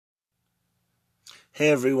Hey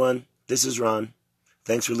everyone, this is Ron.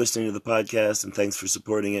 Thanks for listening to the podcast and thanks for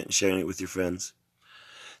supporting it and sharing it with your friends.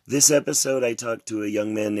 This episode I talked to a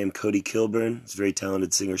young man named Cody Kilburn. He's a very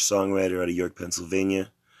talented singer-songwriter out of York, Pennsylvania.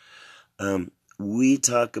 We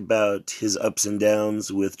talk about his ups and downs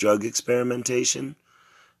with drug experimentation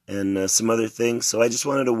and some other things. So I just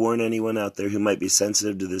wanted to warn anyone out there who might be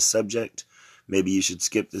sensitive to this subject. Maybe you should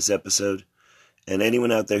skip this episode. And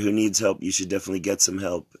anyone out there who needs help, you should definitely get some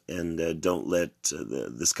help and don't let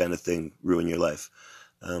this kind of thing ruin your life.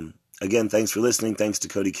 Again, thanks for listening. Thanks to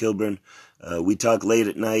Cody Kilburn. We talk late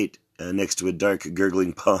at night next to a dark,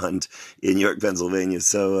 gurgling pond in York, Pennsylvania.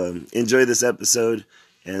 So enjoy this episode,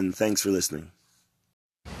 and thanks for listening.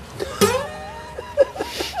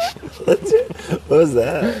 What was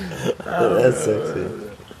that? That's sexy.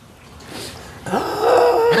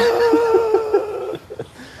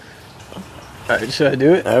 All right, should I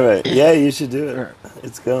do it? All right. Yeah, you should do it.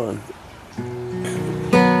 It's going.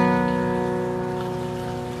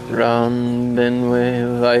 Ron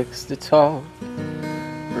Benway likes to talk.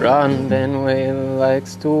 Ron Benway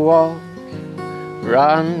likes to walk.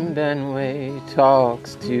 Ron Benway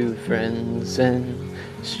talks to friends and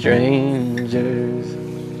strangers.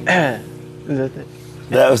 That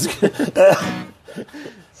was good.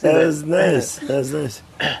 That was nice. That was nice.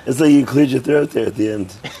 It's like you cleared your throat there at the end.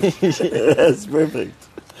 That's perfect.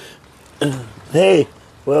 Hey,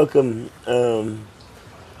 welcome.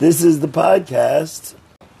 This is the podcast.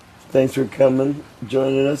 Thanks for coming,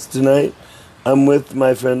 joining us tonight. I'm with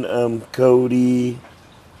my friend Cody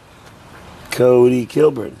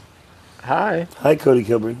Kilburn. Hi. Hi, Cody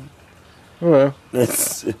Kilburn. Hello.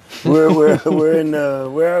 We're in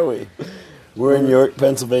where are we? We're in York,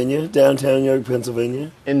 Pennsylvania, downtown York,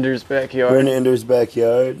 Pennsylvania. Ender's backyard. We're in Ender's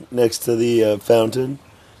backyard, next to the fountain,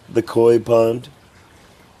 the koi pond.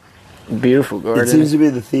 Beautiful garden. It seems to be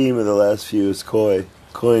the theme of the last few is koi,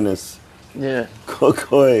 coyness. Yeah.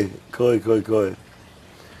 Koi.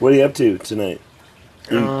 What are you up to tonight?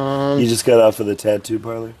 You just got off of the tattoo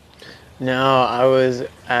parlor? No, I was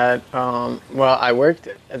at, I worked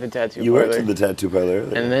at the tattoo parlor. You worked at the tattoo parlor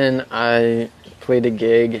earlier. And then I played a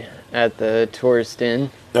gig at the Tourist Inn.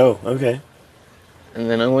 Oh, okay. And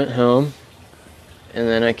then I went home, and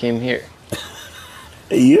then I came here.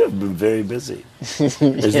 You have been very busy.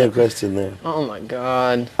 There's no question there. Oh my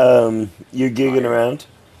God. You're gigging around?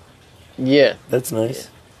 Yeah. That's nice.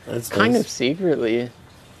 That's kind nice. of secretly.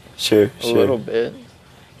 Sure. A little bit.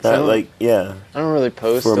 Not like, yeah. I don't really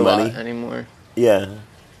post for a money lot anymore. Yeah.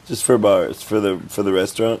 Just for bars, for the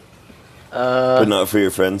restaurant? But not for your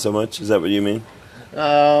friends so much? Is that what you mean?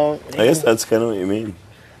 I guess that's kind of what you mean.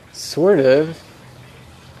 Sort of.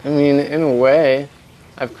 I mean, in a way,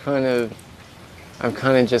 I've kind of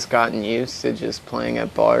just gotten used to just playing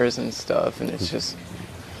at bars and stuff, and it's just,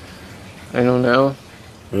 I don't know.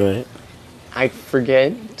 Right. I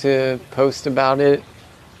forget to post about it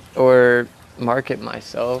or market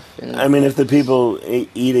myself. And I mean, if the people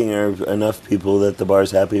eating are enough people that the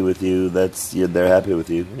bar's happy with you, they're happy with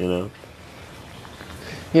you, you know?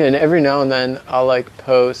 Yeah, and every now and then I'll like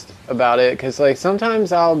post about it because like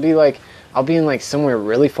sometimes I'll be in like somewhere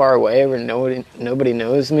really far away where nobody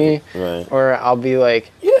knows me, right? Or I'll be like,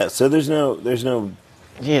 yeah. So there's no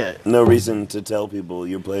yeah, no reason to tell people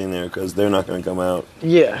you're playing there because they're not going to come out,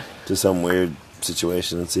 yeah, to some weird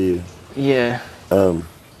situation and see you. Yeah. I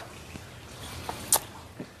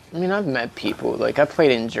mean, I've met people. Like I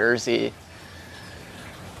played in Jersey,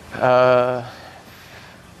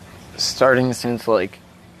 starting since like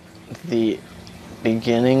the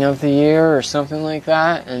beginning of the year or something like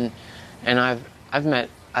that, and I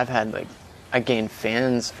gained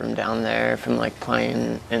fans from down there from like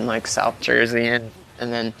playing in like South Jersey, and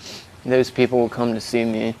then those people will come to see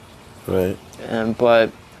me, right? But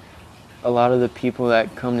a lot of the people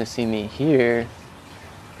that come to see me here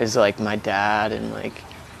is like my dad and like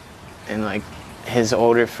his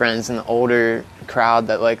older friends and the older crowd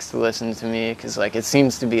that likes to listen to me, because like it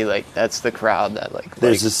seems to be like that's the crowd that like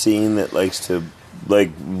there's a scene that likes to like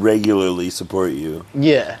regularly support you.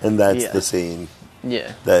 Yeah. And that's the scene.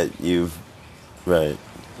 Yeah. That you've right.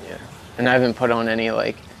 Yeah. And I haven't put on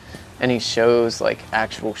any shows, like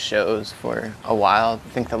actual shows, for a while. I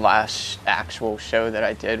think the last actual show that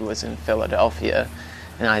I did was in Philadelphia,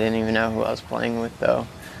 and I didn't even know who I was playing with though.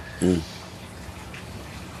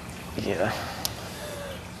 Yeah.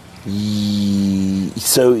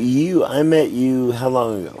 So I met you how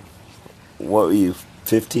long ago? What were you,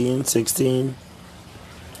 15, 16?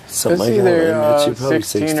 Something like that. I met you probably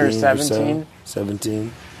 16 or 17.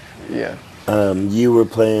 17. Yeah. We were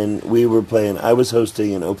playing, I was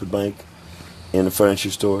hosting an open mic in a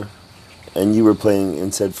furniture store, and you were playing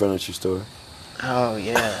in said furniture store. Oh,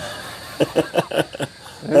 yeah.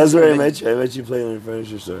 That's where I met you. I met you playing in a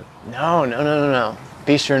furniture store. No.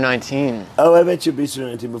 Bistro 19. Oh, I met you at Bistro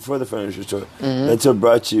 19 before the furniture store. That's what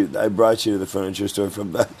brought you. I brought you to the furniture store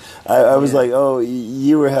from back. I was like, oh,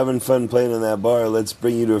 you were having fun playing in that bar. Let's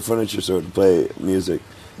bring you to a furniture store to play music.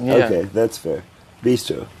 Yeah. Okay, that's fair.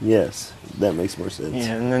 Bistro, yes, that makes more sense.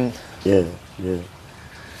 Yeah, and then... Yeah.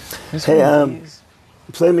 this Hey, one of these.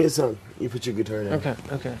 play me a song. You put your guitar down. Okay.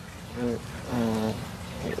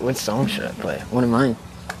 What song should I play? One of mine.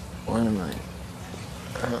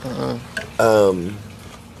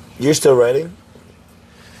 You're still writing?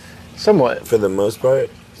 Somewhat. For the most part?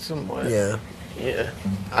 Somewhat. Yeah. Yeah.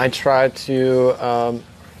 I try to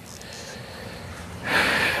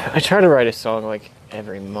write a song like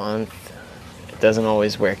every month. It doesn't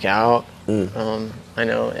always work out. I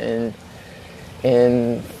know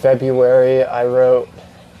in February I wrote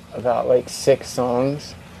about like 6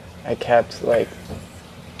 songs. I kept like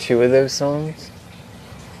 2 of those songs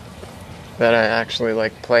that I actually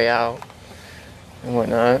like play out and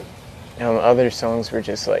whatnot. Other songs were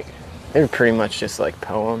just like, they were pretty much just like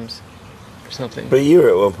poems or something. But you were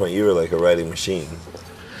at one point, you were like a writing machine.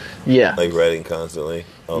 Yeah. Like writing constantly,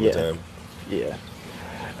 all the time. Yeah.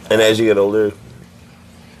 And as you get older,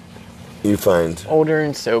 you find... Older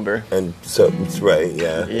and sober. And so, it's right,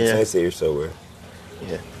 yeah. It's Yeah. nice that you're sober.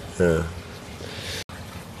 Yeah.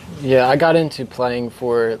 Yeah, I got into playing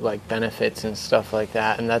for like benefits and stuff like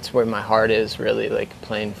that, and that's where my heart is really, like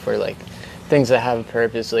playing for like things that have a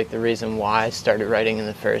purpose, like the reason why I started writing in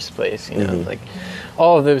the first place, you know, like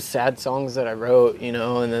all of those sad songs that I wrote, you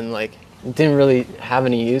know, and then like didn't really have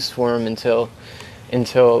any use for them until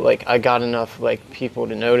like I got enough like people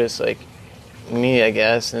to notice like me, I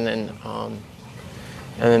guess, and then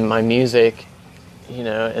my music, you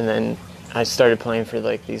know, and then I started playing for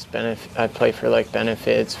like these I play for like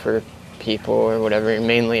benefits for people or whatever. And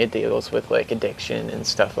mainly it deals with like addiction and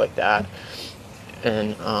stuff like that.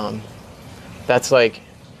 And that's like,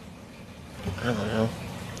 I don't know.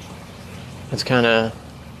 It's kind of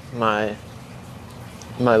my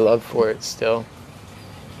love for it still.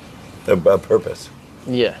 A purpose.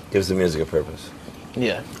 Yeah. Gives the music a purpose.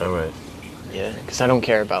 Yeah. All right. Yeah. Because I don't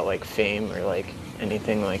care about like fame or like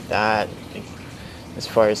anything like that. Like, as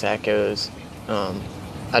far as that goes,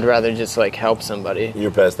 I'd rather just like help somebody. You're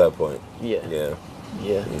past that point. Yeah.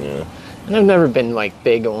 Yeah. And I've never been like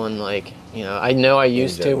big on like, you know I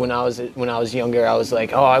used to when I was younger. I was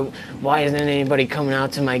like, why isn't anybody coming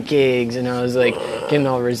out to my gigs? And I was like getting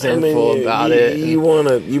all resentful about it. You want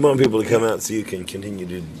people to come out so you can continue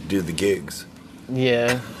to do the gigs.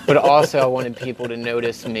 Yeah, but also I wanted people to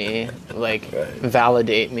notice me, like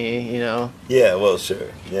validate me, you know. Yeah, well, sure.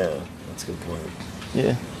 Yeah, that's a good point.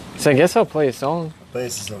 Yeah. So I guess I'll play a song. Play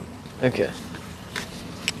us a song. Okay.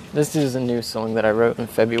 This is a new song that I wrote in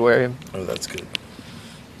February. Oh, that's good.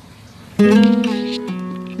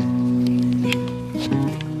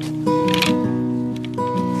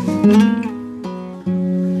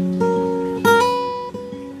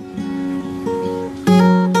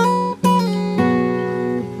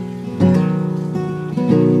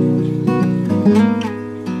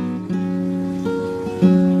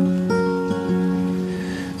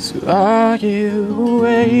 So are you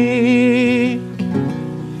awake?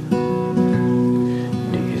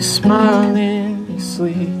 Do you smile in your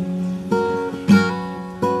sleep?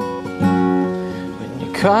 When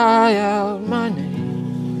you cry out my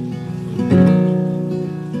name,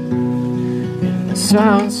 and it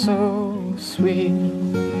sounds so sweet.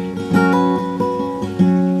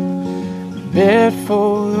 A bed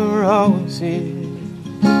full of roses,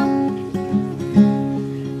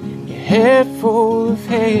 head full of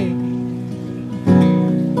hay.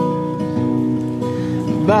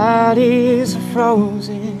 Bodies are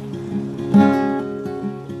frozen,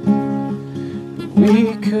 but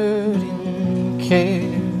we couldn't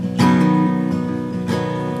care.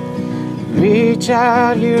 Reach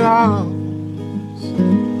out your arms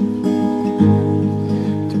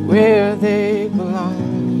to where they belong.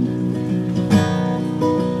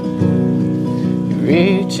 You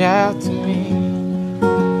reach out to me.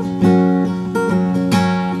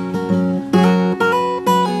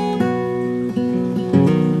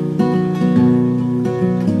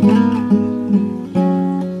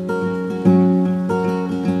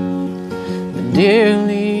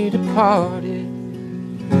 Dearly departed,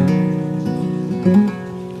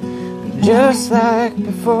 just like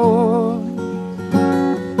before.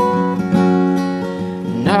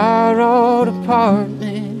 In our old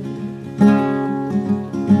apartment,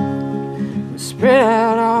 we spread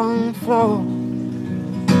out on the floor.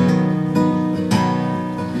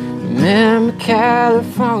 Remember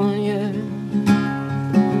California,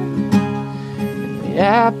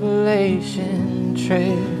 Appalachian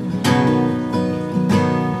Trail.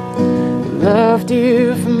 Loved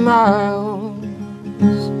you for miles,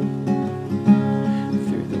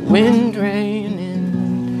 through the wind, rain,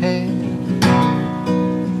 and hail.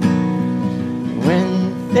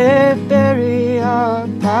 When they bury our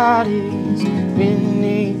bodies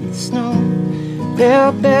beneath the snow,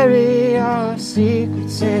 they'll bury our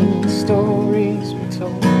secrets and the stories we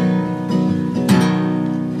told.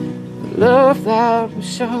 The love that was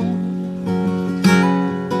shown.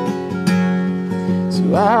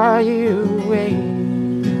 So are you awake?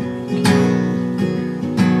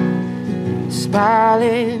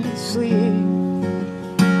 Smiling asleep.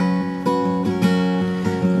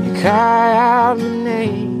 You cry out my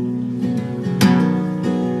name.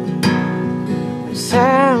 It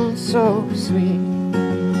sounds so sweet.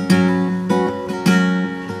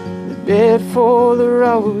 The bed full of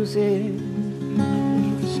roses,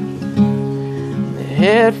 the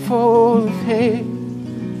head full of hay.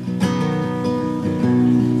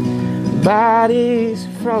 Bodies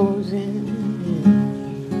frozen,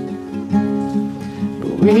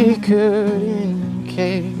 but we couldn't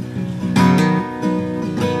care.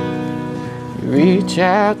 You reach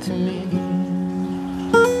out to me.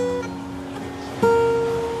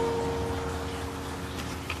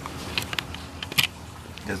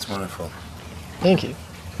 That's wonderful. Thank you.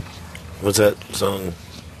 What's that song?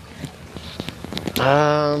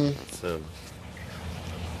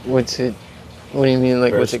 What's it? What do you mean,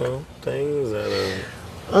 like, what's it? Personal thing? Is that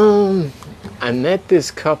I met this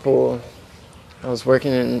couple. I was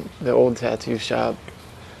working in the old tattoo shop.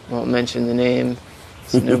 Won't mention the name,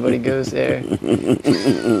 so nobody goes there.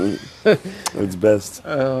 It's best.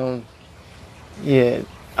 Yeah.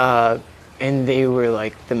 And they were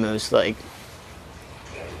like the most like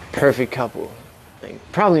perfect couple. Like,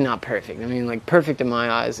 probably not perfect. I mean, like, perfect in my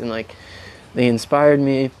eyes, and like they inspired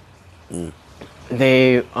me.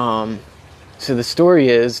 They so the story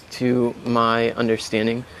is, to my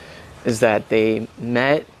understanding, is that they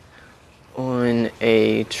met on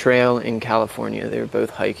a trail in California. They were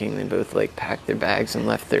both hiking. They both like packed their bags and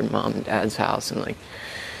left their mom and dad's house and like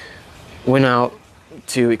went out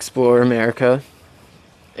to explore America.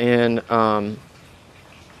 And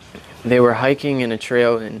they were hiking in a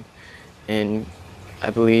trail in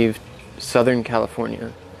I believe Southern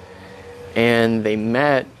California. And they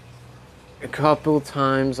met a couple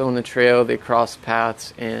times on the trail. They crossed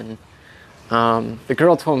paths, and the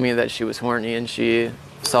girl told me that she was horny and she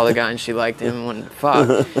saw the guy and she liked him and wanted to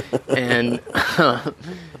fuck.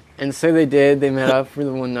 And so they did. They met up for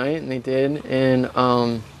the one night, and they did. And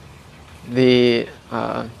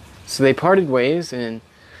so they parted ways, and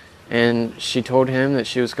she told him that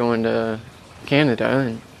she was going to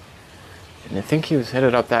Canada, and I think he was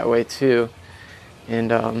headed up that way too.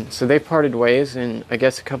 And so they parted ways, and I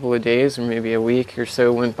guess a couple of days or maybe a week or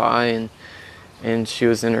so went by, and she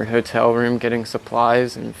was in her hotel room getting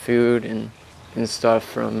supplies and food and stuff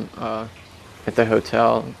from at the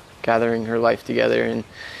hotel, gathering her life together. And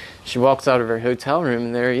she walks out of her hotel room,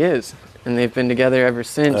 and there he is. And they've been together ever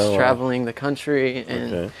since, traveling the country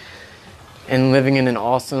and living in an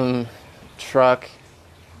awesome truck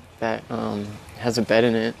that has a bed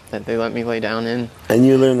in it that they let me lay down in. And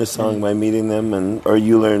you learned the song by meeting them, or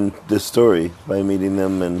you learned the story by meeting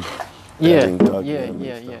them and having talked to them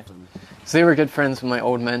and stuff. So they were good friends with my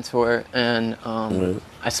old mentor, and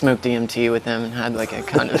I smoked DMT with them and had like a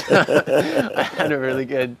kind of I had a really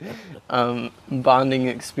good bonding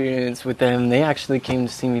experience with them. They actually came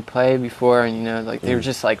to see me play before, and like they were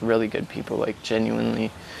just like really good people, like genuinely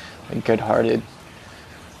like good-hearted.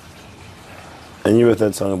 And you wrote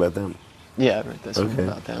that song about them? Yeah, I wrote this one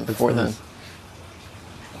about them, for them.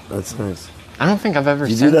 That's nice. I don't think I've ever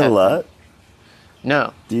Do you do that a lot?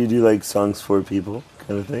 No. Do you do like songs for people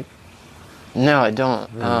kind of thing? No, I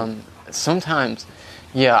don't. Sometimes,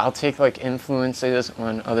 I'll take like influences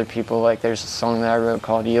on other people. Like there's a song that I wrote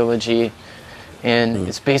called Eulogy, and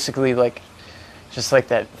it's basically like just like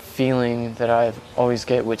that feeling that I always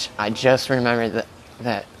get, which I just remembered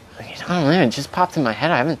that I don't know, it just popped in my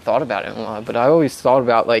head. I haven't thought about it in a lot, but I always thought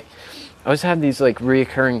about like, I always had these like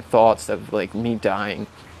reoccurring thoughts of like me dying.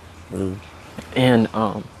 And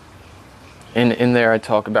in there I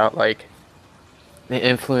talk about like the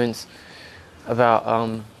influence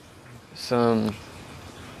about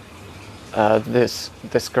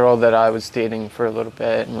this girl that I was dating for a little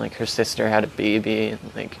bit, and like her sister had a baby,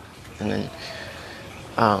 and then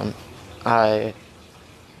I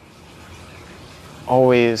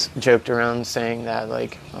always joked around saying that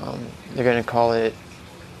like they're gonna call it,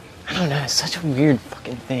 I don't know, it's such a weird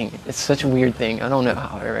fucking thing. It's such a weird thing. I don't know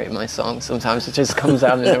how I write my songs sometimes. It just comes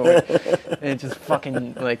out of nowhere. it just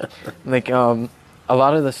fucking like a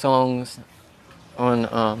lot of the songs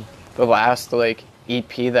on the last like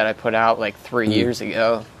EP that I put out like 3 years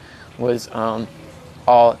ago was all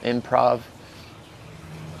improv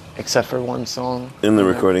except for one song in the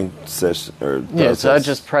recording session or process. Yeah, so I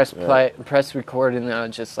just press play, press record, and then I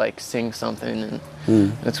would just like sing something,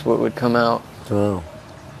 and that's what would come out. Wow.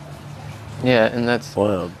 Yeah, and that's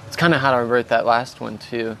wild. It's kind of how I wrote that last one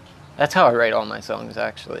too. That's how I write all my songs,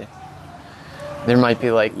 actually. There might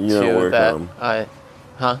be like You don't two work that on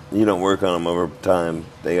 'em. You don't work on them over time.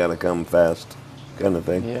 They gotta come fast, kind of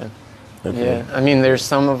thing. Yeah. Okay. Yeah. I mean, there's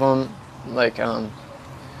some of them like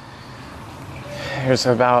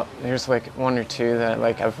there's like one or two that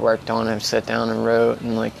like I've worked on. I've sat down and wrote,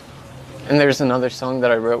 and like, and there's another song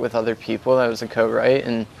that I wrote with other people that was a co-write,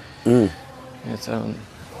 and it's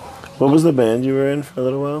What was the band you were in for a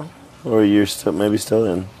little while, or you're maybe still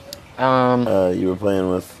in? You were playing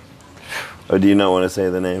with. Or do you not want to say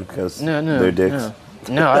the name because they're dicks?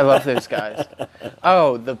 No, I love those guys.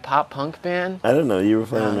 Oh, the pop punk band? I don't know. You were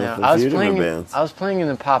playing with a few different bands. I was playing in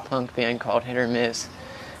a pop punk band called Hit or Miss,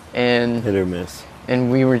 and Hit or Miss.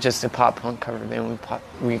 And we were just a pop punk cover band.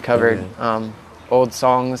 We covered old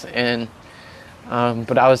songs, and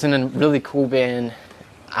but I was in a really cool band.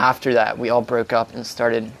 After that, we all broke up and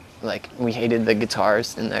started. Like, we hated the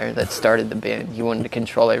guitarist in there that started the band. He wanted to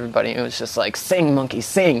control everybody. It was just like, sing, monkey,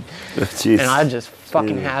 sing. Jeez. And I just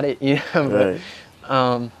fucking had it, you know. But, Right.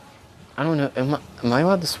 I don't know. Am I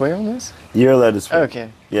allowed to swear on this? You're allowed to swear.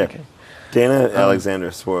 Okay. Yeah. Okay. Dana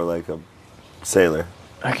Alexander swore like a sailor.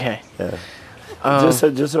 Okay. Yeah.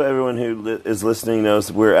 Just so everyone who is listening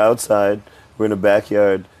knows, we're outside. We're in a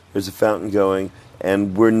backyard. There's a fountain going,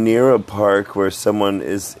 and we're near a park where someone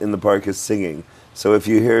is in the park is singing. So if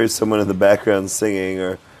you hear someone in the background singing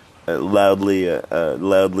or loudly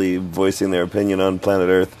voicing their opinion on planet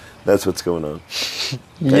Earth, that's what's going on.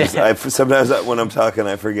 Yeah. Sometimes when I'm talking,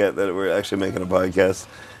 I forget that we're actually making a podcast.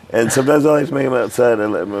 And sometimes I like to make them outside. I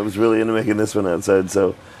was really into making this one outside,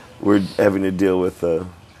 so we're having to deal with the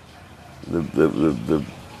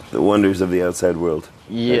wonders of the outside world.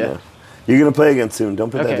 Yeah. Right, you're going to play again soon.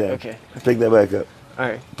 Don't put that down. Okay. Pick that back up. All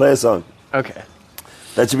right. Play a song. Okay.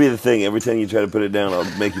 That should be the thing. Every time you try to put it down, I'll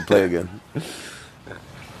make you play again.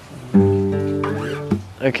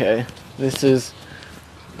 Okay. This is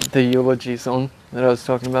the eulogy song that I was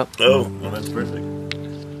talking about. Oh, well, that's perfect.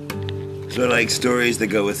 So, like stories that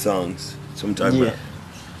go with songs. That's what I'm talking about.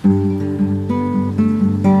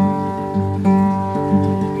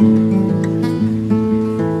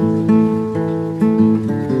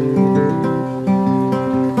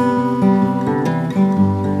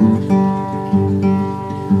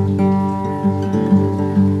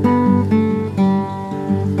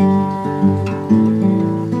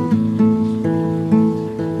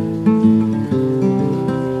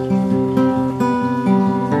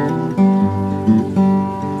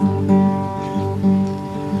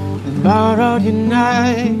 Borrowed your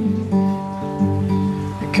knife, I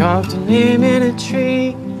carved your name in a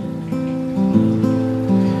tree.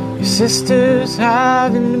 Your sister's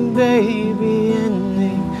having a baby and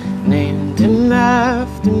they named him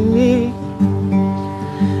after me.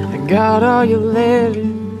 I got all your letters,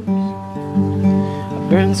 I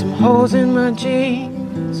burned some holes in my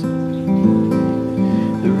jeans.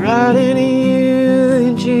 The writing a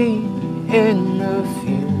eulogy and a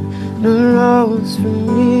funerals for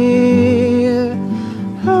me.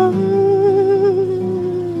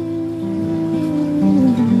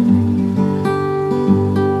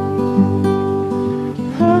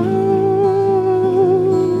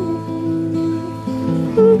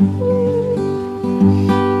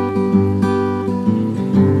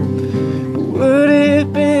 Would it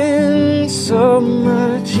have been so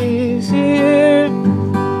much easier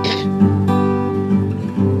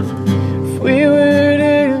if we were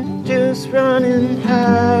to just run and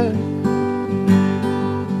hide?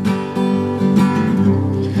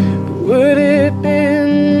 Would it have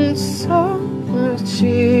been so much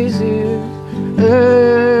easier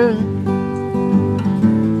if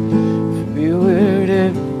we were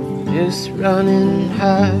to just run and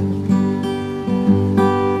hide?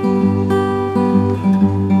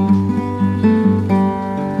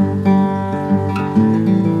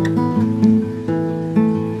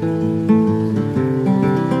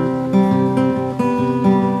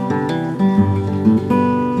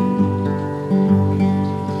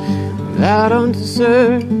 I don't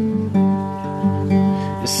deserve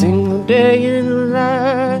a single day in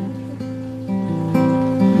life.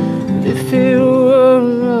 But if it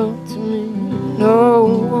were up to me, no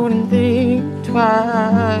one wouldn't think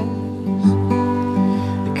twice.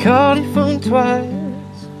 I called your phone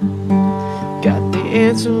twice,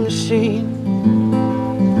 answer machine.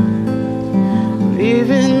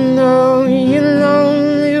 Even though you're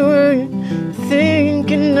lonely, were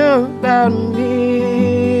thinking about me.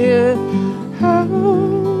 Oh.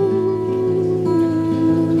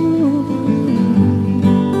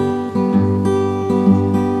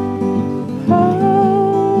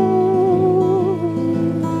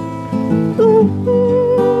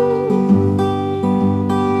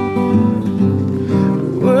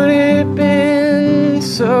 Would it have been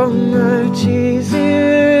so much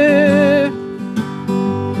easier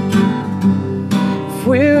if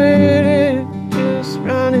we were just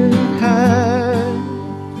running high?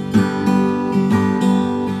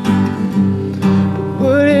 But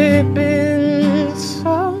would it have been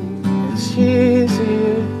so much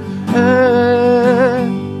easier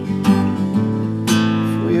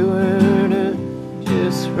if we were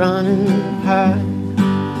just running high?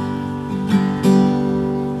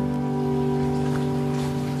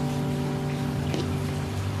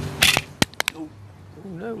 Oh.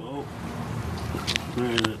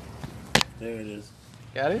 Where is it? There it is.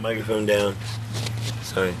 Got it? Microphone down.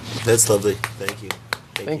 Sorry. That's lovely. Thank you.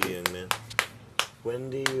 Thank you. Young man. When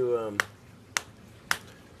do you,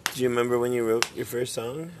 do you remember when you wrote your first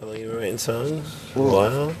song? How long you were writing songs? Ooh. A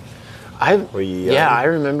while? Were you young? Yeah, I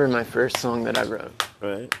remember my first song that I wrote.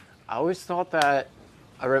 Right. I always thought that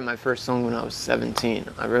I wrote my first song when I was 17.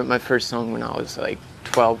 I wrote my first song when I was like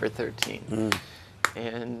 12 or 13.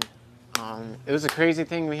 And it was a crazy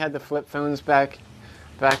thing. We had the flip phones back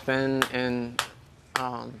then, and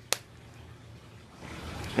I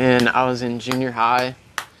was in junior high,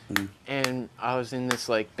 and I was in this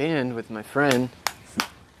like band with my friend,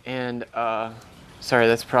 and sorry,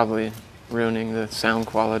 that's probably ruining the sound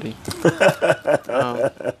quality.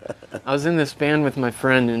 I was in this band with my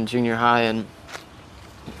friend in junior high, and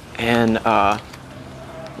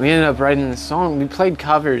we ended up writing the song. We played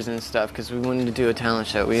covers and stuff because we wanted to do a talent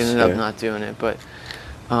show. We ended up not doing it, but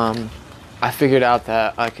I figured out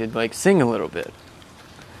that I could like sing a little bit.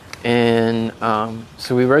 And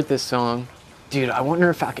so we wrote this song. Dude, I wonder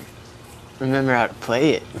if I could remember how to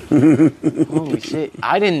play it. Holy shit.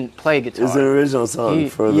 I didn't play guitar. It's an original song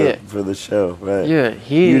for the show, right? Yeah,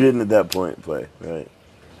 you didn't at that point play, right?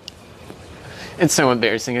 It's so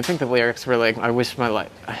embarrassing. I think the lyrics were like, I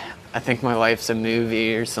think my life's a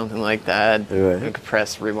movie or something like that. Right. I could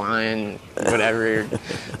press rewind, whatever.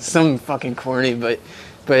 Some fucking corny, but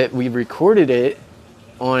we recorded it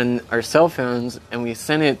on our cell phones and we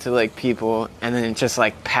sent it to like people, and then it just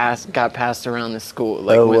like got passed around the school,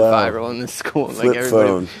 like went viral in the school. Flip like everybody,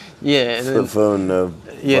 phone. Yeah. And Flip phone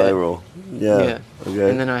viral. Yeah. Okay.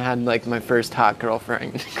 And then I had like my first hot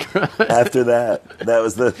girlfriend. After that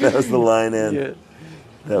was the line in. Yeah.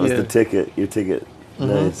 That was the ticket. Your ticket.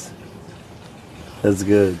 Nice. That's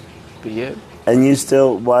good. But yeah.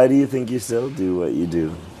 And why do you think you still do what you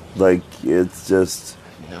do? Like, it's just...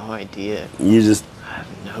 No idea. You just... I have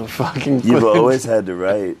no fucking clue. You've always had to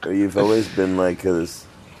write, or you've always been like, as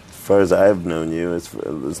far as I've known you, as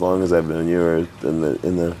long as I've known you, or in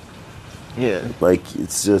the... Yeah. Like,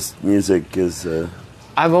 it's just, music is...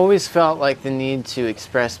 I've always felt like the need to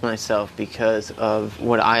express myself because of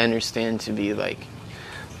what I understand to be like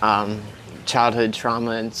childhood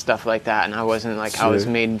trauma and stuff like that, and I wasn't like I was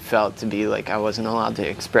felt to be like I wasn't allowed to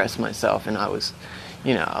express myself, and I was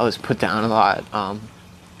put down a lot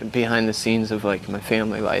behind the scenes of like my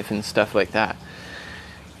family life and stuff like that,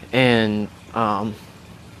 and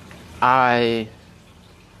I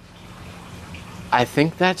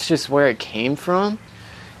think that's just where it came from.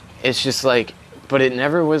 It's just like, but it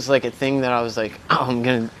never was like a thing that I was like, oh, I'm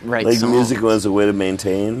gonna write like songs. Music was a way to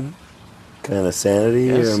maintain kind of sanity,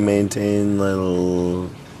 yes. Or maintain little,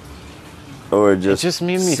 or just it just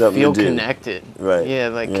made me feel connected, right? Yeah,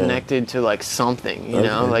 connected to like something, you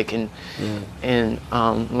know, like and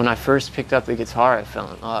when I first picked up the guitar, I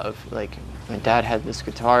fell in love. Like my dad had this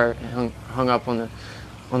guitar hung up on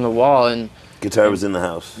the wall, and guitar was in the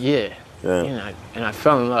house. Yeah. And I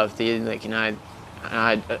fell in love. I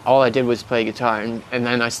all I did was play guitar, and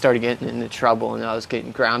then I started getting into trouble, and I was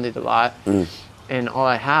getting grounded a lot. And all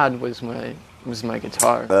I had was my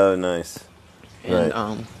guitar. Oh, nice. And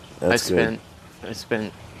right. I spent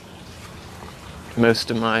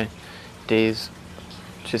most of my days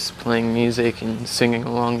just playing music and singing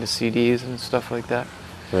along to CDs and stuff like that.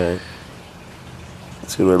 Right.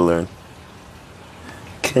 That's a good way to learn.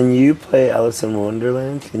 Can you play Alice in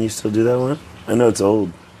Wonderland? Can you still do that one? I know it's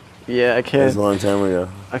old. Yeah, I can. It was a long time ago.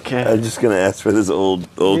 Okay. I'm just gonna ask for this old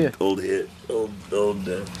hit,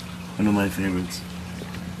 one of my favorites.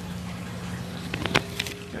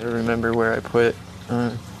 Gotta remember where I put it.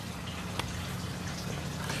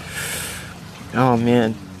 Oh,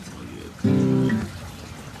 man.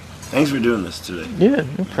 Thanks for doing this today. Yeah,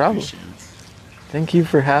 no problem. Appreciate it. Thank you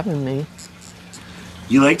for having me.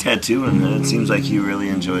 You like tattooing, and it seems like you really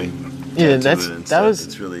enjoy Yeah, tattooing and that stuff. was...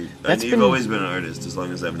 It's really... that's you've been- always been an artist. As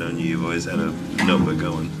long as I've known you, you've always had a notebook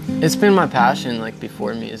going. It's been my passion, like,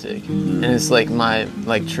 before music. And it's, like, my,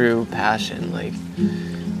 like, true passion. Like,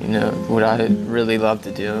 you know, what I really love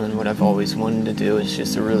to do and what I've always wanted to do is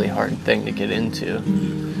just a really hard thing to get into.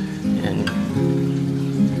 And...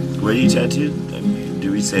 Where do you tattoo? I mean,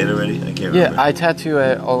 do we say it already? I can't yeah, remember. I tattoo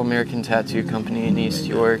at All American Tattoo Company in East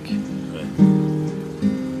York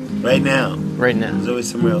Right now. right now. There's always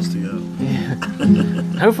somewhere else to go. Yeah.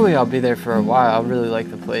 Hopefully I'll be there for a while. I really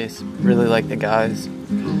like the place. Really like the guys.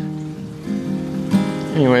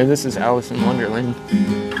 Anyway, this is Alice in Wonderland.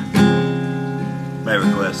 By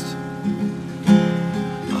request.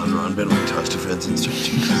 I'm Ron Benway, talks to friends and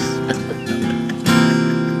strangers.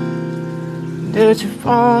 Did you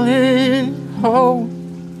fall in hole?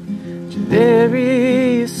 Did you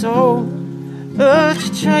bury your soul? But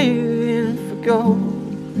you trading for gold.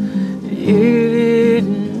 You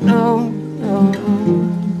didn't know, no.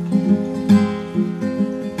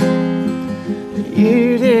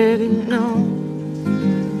 You didn't know.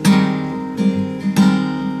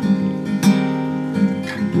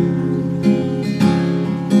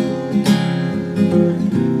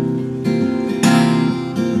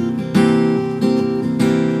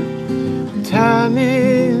 Time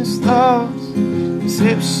is lost,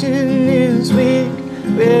 perception is weak.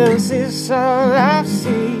 Well, is this all I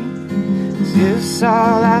see? Is this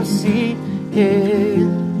all I see? Yeah.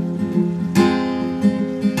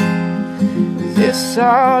 Is this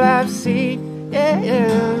all I see?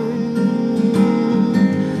 Yeah.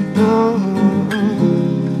 Oh.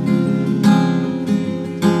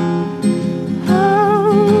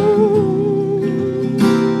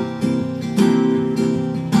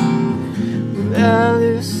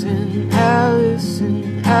 Allison,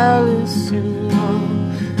 Allison, Allison,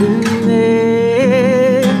 Wonderland.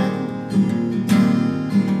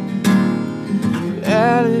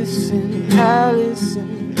 Allison,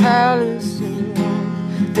 Allison, Allison,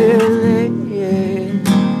 Wonderland.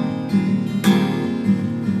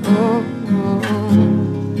 Oh,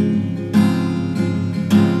 oh.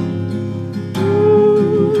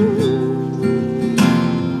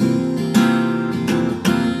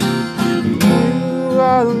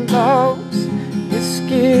 All lost, it's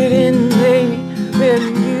getting late when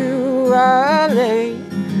you are late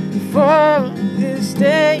for this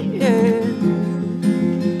day,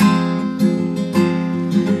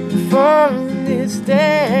 for this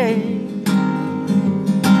day,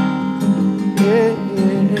 yeah.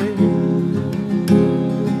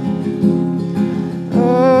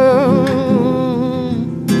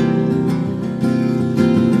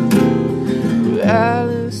 Oh,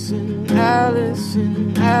 Allison,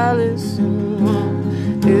 Allison, Allison,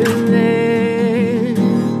 Wonderland.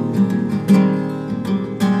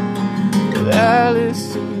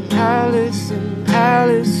 Allison, Allison,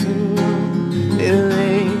 Allison,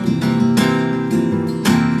 Wonderland.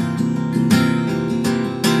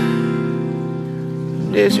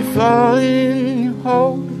 Did you fall in your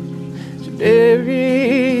hole? Did you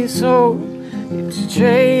bury your soul? Did you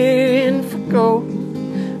trade for gold?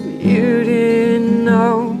 But you didn't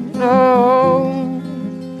know. No,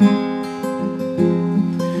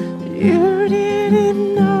 you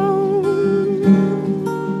didn't know.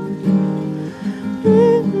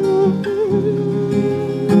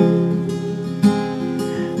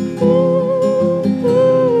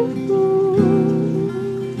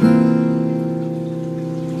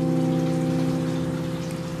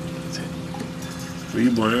 Were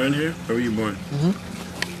you born around here? Where were you born?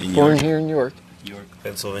 Mm-hmm. In Born York? here in York. York,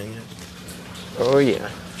 Pennsylvania. Oh yeah,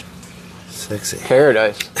 Sexy.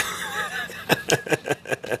 paradise.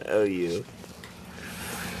 Oh, you.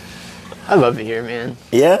 I love it here, man.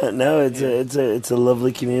 Yeah, no, it's a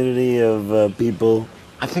lovely community of people.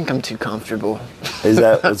 I think I'm too comfortable. Is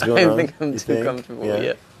that what's going on? I think I'm you too comfortable.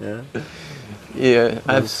 Yeah. Yeah. Yeah,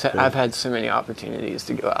 That's good. I've had so many opportunities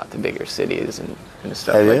to go out to bigger cities and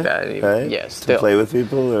stuff Have like you? that. Right? Yeah, To still play with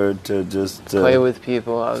people or to just play with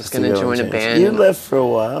people. I was just to gonna go join and a chance? band. You and- left for a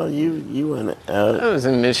while. You went I out. was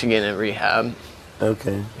in Michigan at rehab.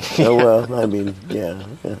 Okay. Oh well. I mean, yeah.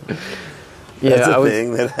 Yeah, That's a I was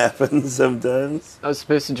thing that happens sometimes. I was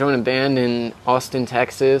supposed to join a band in Austin,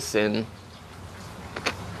 Texas, and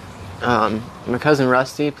my cousin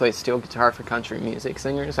Rusty plays steel guitar for country music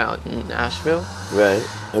singers out in Nashville. Right.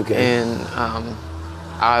 Okay. And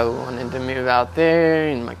I wanted to move out there,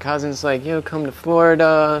 and my cousin's like, yo, come to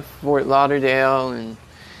Florida, Fort Lauderdale, and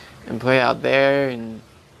play out there. And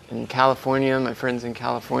in California. My friend's in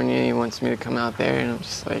California. He wants me to come out there, and I'm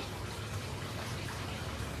just like,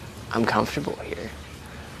 I'm comfortable here.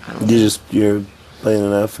 You're playing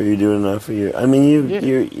enough, or you're doing enough, or you're. I mean,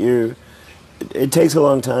 you're. It takes a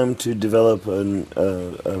long time to develop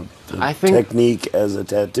a technique as a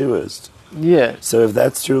tattooist. Yeah. So if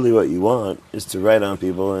that's truly what you want, is to write on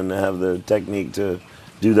people and have the technique to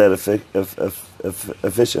do that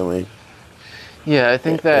efficiently. Yeah, I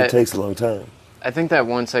think that it takes a long time. I think that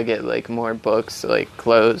once I get like more books like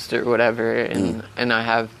closed or whatever, and I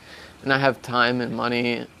have time and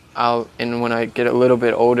money, and when I get a little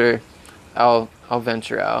bit older, I'll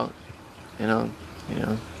venture out, you know.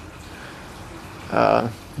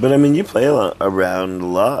 But I mean, you play around a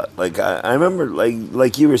lot. Like I remember,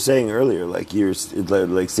 like you were saying earlier, like these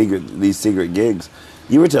secret gigs.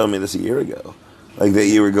 You were telling me this a year ago, like that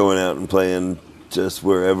you were going out and playing just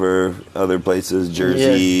wherever, other places,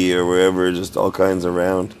 Jersey or wherever, just all kinds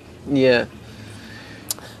around. Yeah.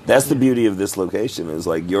 That's the beauty of this location. Is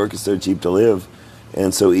like York is so cheap to live,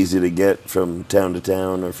 and so easy to get from town to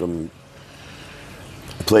town or from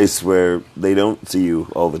a place where they don't see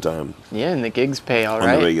you all the time. Yeah, and the gigs pay all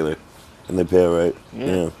right. On the regular. And they pay all right.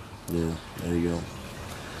 Yeah. Yeah. There you go.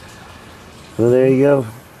 Well, there you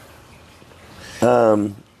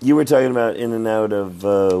go. You were talking about in and out of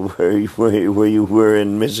where you were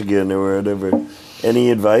in Michigan or whatever. Any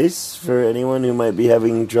advice for anyone who might be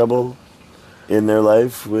having trouble in their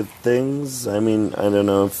life with things? I mean, I don't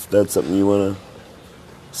know if that's something you want to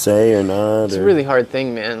say or not. It's a really hard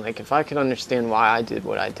thing, man. Like, if I could understand why I did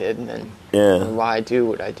what I did, then why I do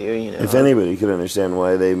what I do, you know. If anybody could understand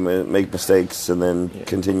why they make mistakes and then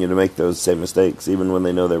continue to make those same mistakes, even when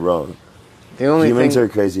they know they're wrong. Humans are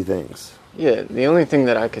crazy things. Yeah, the only thing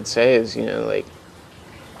that I could say is, you know, like,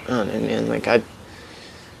 I don't know, man, like, I've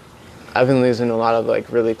been losing a lot of,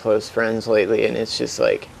 like, really close friends lately, and it's just,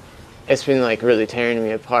 like, it's been, like, really tearing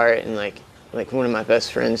me apart, and, like one of my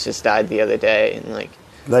best friends just died the other day, and, like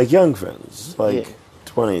young friends,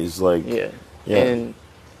 20s, like... Yeah. And,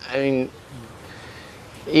 I mean,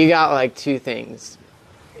 you got, like, two things.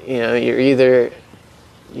 You know, you're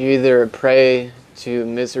either a prey to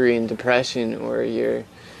misery and depression, or you're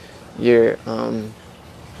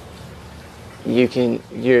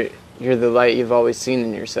the light you've always seen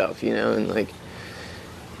in yourself, you know, and like,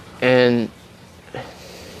 and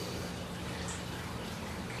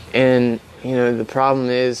you know, the problem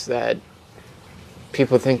is that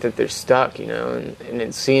people think that they're stuck, you know, and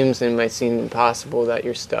it might seem impossible that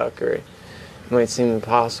you're stuck, or it might seem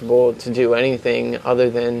impossible to do anything other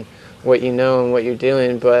than what you know and what you're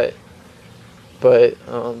doing, but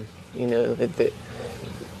you know,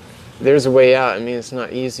 there's a way out. I mean, it's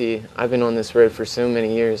not easy. I've been on this road for so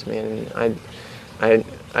many years, man, and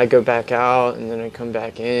I go back out, and then I come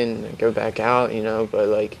back in, and I go back out, you know, but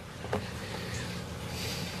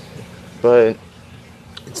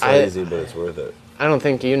it's not easy, but it's worth it. I don't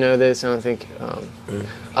think you know this. I don't think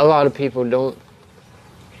a lot of people don't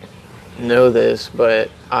know this, but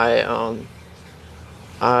I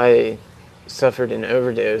suffered an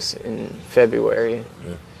overdose in February,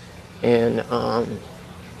 and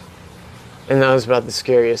that was about the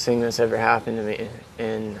scariest thing that's ever happened to me.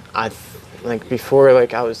 And before,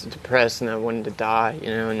 I was depressed and I wanted to die, you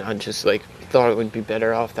know, and I just thought it would be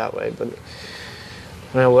better off that way. But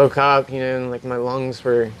when I woke up, you know, and my lungs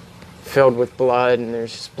were filled with blood, and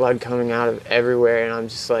there's just blood coming out of everywhere, and I'm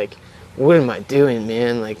just like, what am I doing,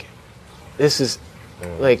 man? This is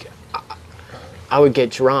I would get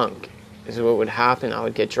drunk is what would happen. I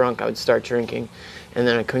would get drunk, I would start drinking, and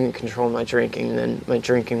then I couldn't control my drinking, and then my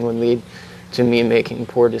drinking would lead to me making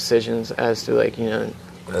poor decisions as to you know,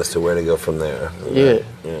 as to where to go from there. Yeah.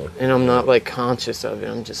 And I'm not conscious of it.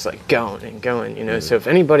 I'm just going and going, you know. So if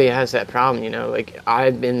anybody has that problem, you know,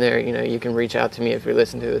 I've been there, you know, you can reach out to me if you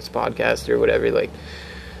listen to this podcast or whatever.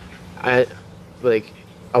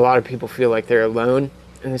 A lot of people feel like they're alone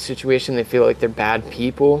in the situation. They feel like they're bad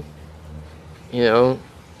people, you know.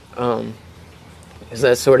 Because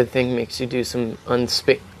that sort of thing makes you do some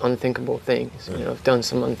unthinkable things. You know, I've done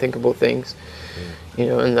some unthinkable things, you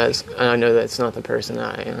know, and I know that's not the person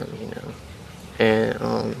I am, you know.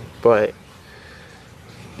 And, but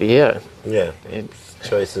yeah. Yeah.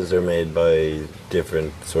 Choices are made by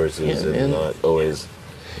different sources and not always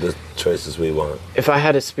the choices we want. If I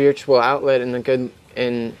had a spiritual outlet and a good,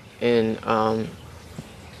 and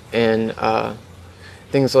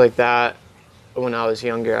things like that when I was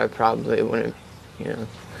younger, I probably wouldn't, you know,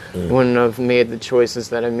 wouldn't have made the choices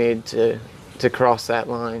that I made to cross that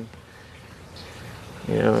line,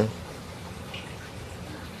 you know.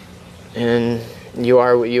 And you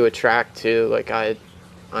are what you attract to.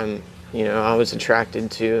 I'm You know, I was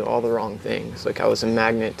attracted to all the wrong things. Like, I was a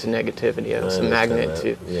magnet to negativity. I was a magnet that.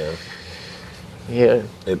 to... Yeah.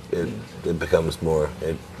 It becomes more.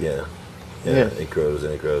 Yeah. It grows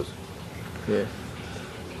and it grows. Yeah.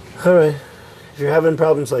 All right. If you're having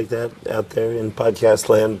problems like that out there in podcast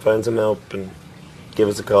land, find some help and give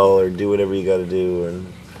us a call or do whatever you got to do.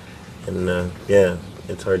 And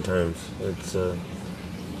it's hard times. It's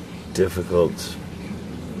difficult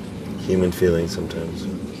human feeling sometimes.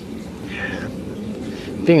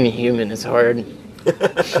 Being a human is hard.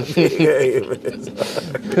 Being a human is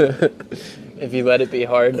hard. If you let it be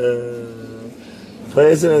hard.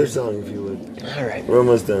 Play us another song if you would. All right. We're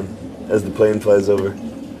almost done as the plane flies over.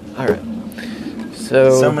 All right.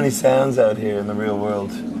 So many sounds out here in the real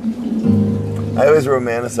world. I always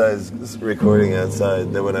romanticize recording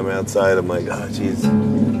outside. Then when I'm outside, I'm like, oh, jeez,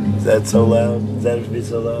 is that so loud? Does that have to be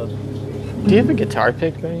so loud? do you have a guitar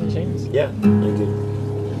pick by any chance? Yeah, I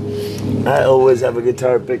do. I always have a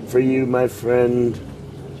guitar pick for you, my friend.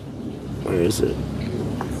 Where is it?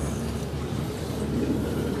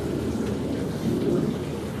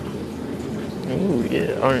 Ooh,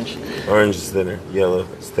 yeah, orange. Orange is thinner. Yellow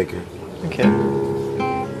is thicker. Okay.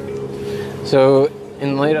 So,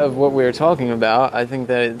 in light of what we were talking about, I think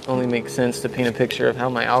that it only makes sense to paint a picture of how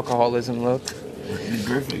my alcoholism looked. That'd be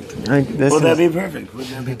perfect. Wouldn't that be perfect?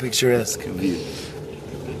 Wouldn't that be picturesque of you?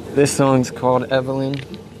 This song's called Evelyn.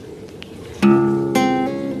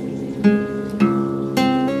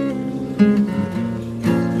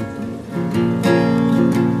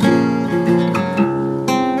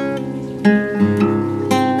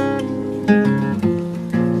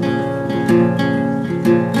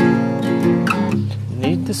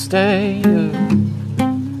 Need to stay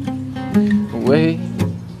away.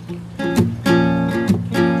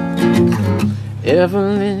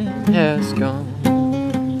 Evelyn has gone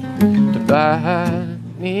to buy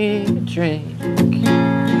me a drink.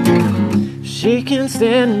 She can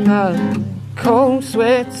stand my cold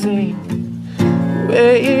sweating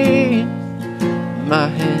way my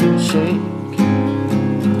handshake.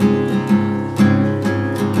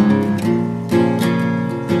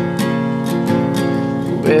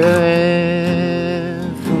 Well,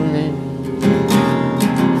 Evelyn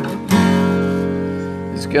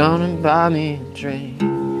is gonna buy me a drink.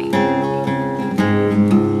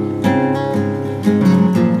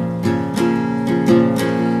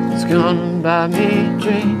 It's gonna buy me a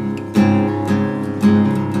drink.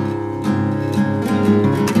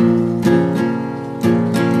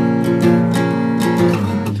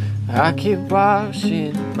 I keep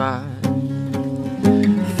washing my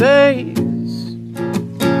face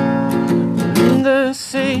in the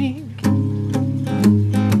sink.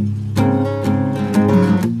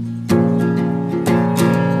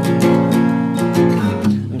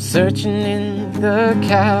 I'm searching in the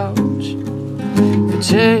couch for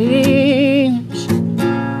change. I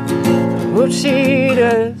hope she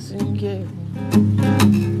doesn't get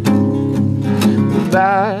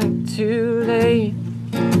back too late.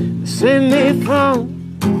 Send me from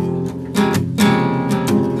the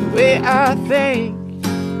way I think.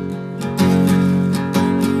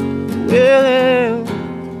 Will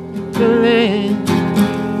Evelyn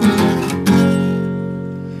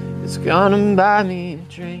is gonna buy me a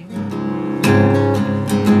drink.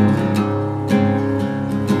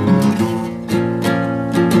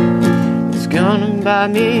 It's gonna buy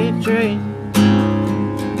me a drink.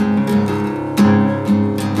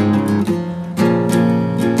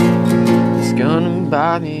 It's gonna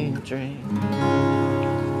buy me a drink.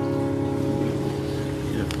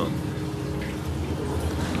 Beautiful.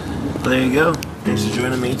 Well, there you go. Thanks for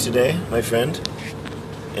joining me today, my friend.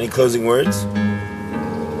 Any closing words?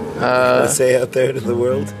 To say out there to the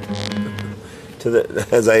world, to the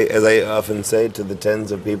as I often say, to the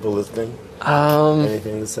tens of people listening.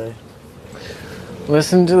 Anything to say?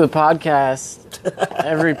 Listen to the podcast,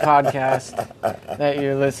 every podcast that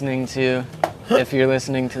you're listening to. If you're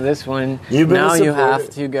listening to this one, now you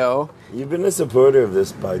have to go. You've been a supporter of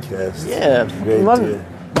this podcast. Yeah, great love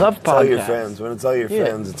podcasts. It's all your friends. When it's all your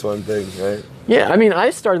friends, it's one thing, right? Yeah, I mean,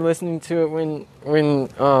 I started listening to it when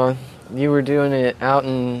you were doing it out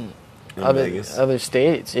in Vegas. other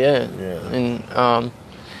states. Yeah. And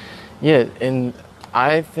and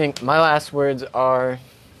I think my last words are: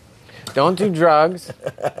 don't do drugs,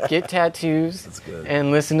 get tattoos,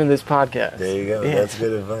 and listen to this podcast. There you go. Yeah. That's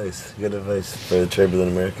good advice. Good advice for the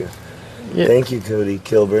turbulent America. Yeah. Thank you, Cody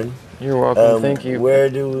Kilburn. You're welcome. Thank you. Where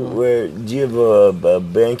do you have a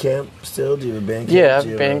Bandcamp still? Do you have a Bandcamp? Yeah,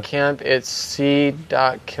 Bandcamp. It's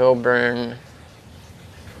c.kilburn.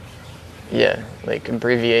 Yeah, like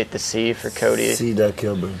abbreviate the C for Cody.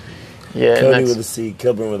 C.Kilburn. Yeah, and Cody that's, with a C,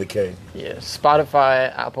 Kilburn with a K. yeah,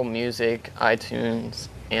 Spotify, Apple Music, iTunes,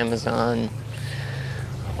 Amazon,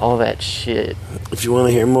 all that shit. If you want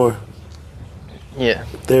to hear more, Yeah.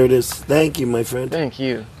 there it is. Thank you, my friend. Thank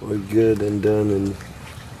you. We're good and done, and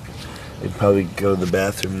I'd probably go to the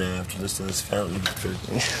bathroom now after listening to this fountain for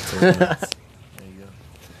 10 minutes.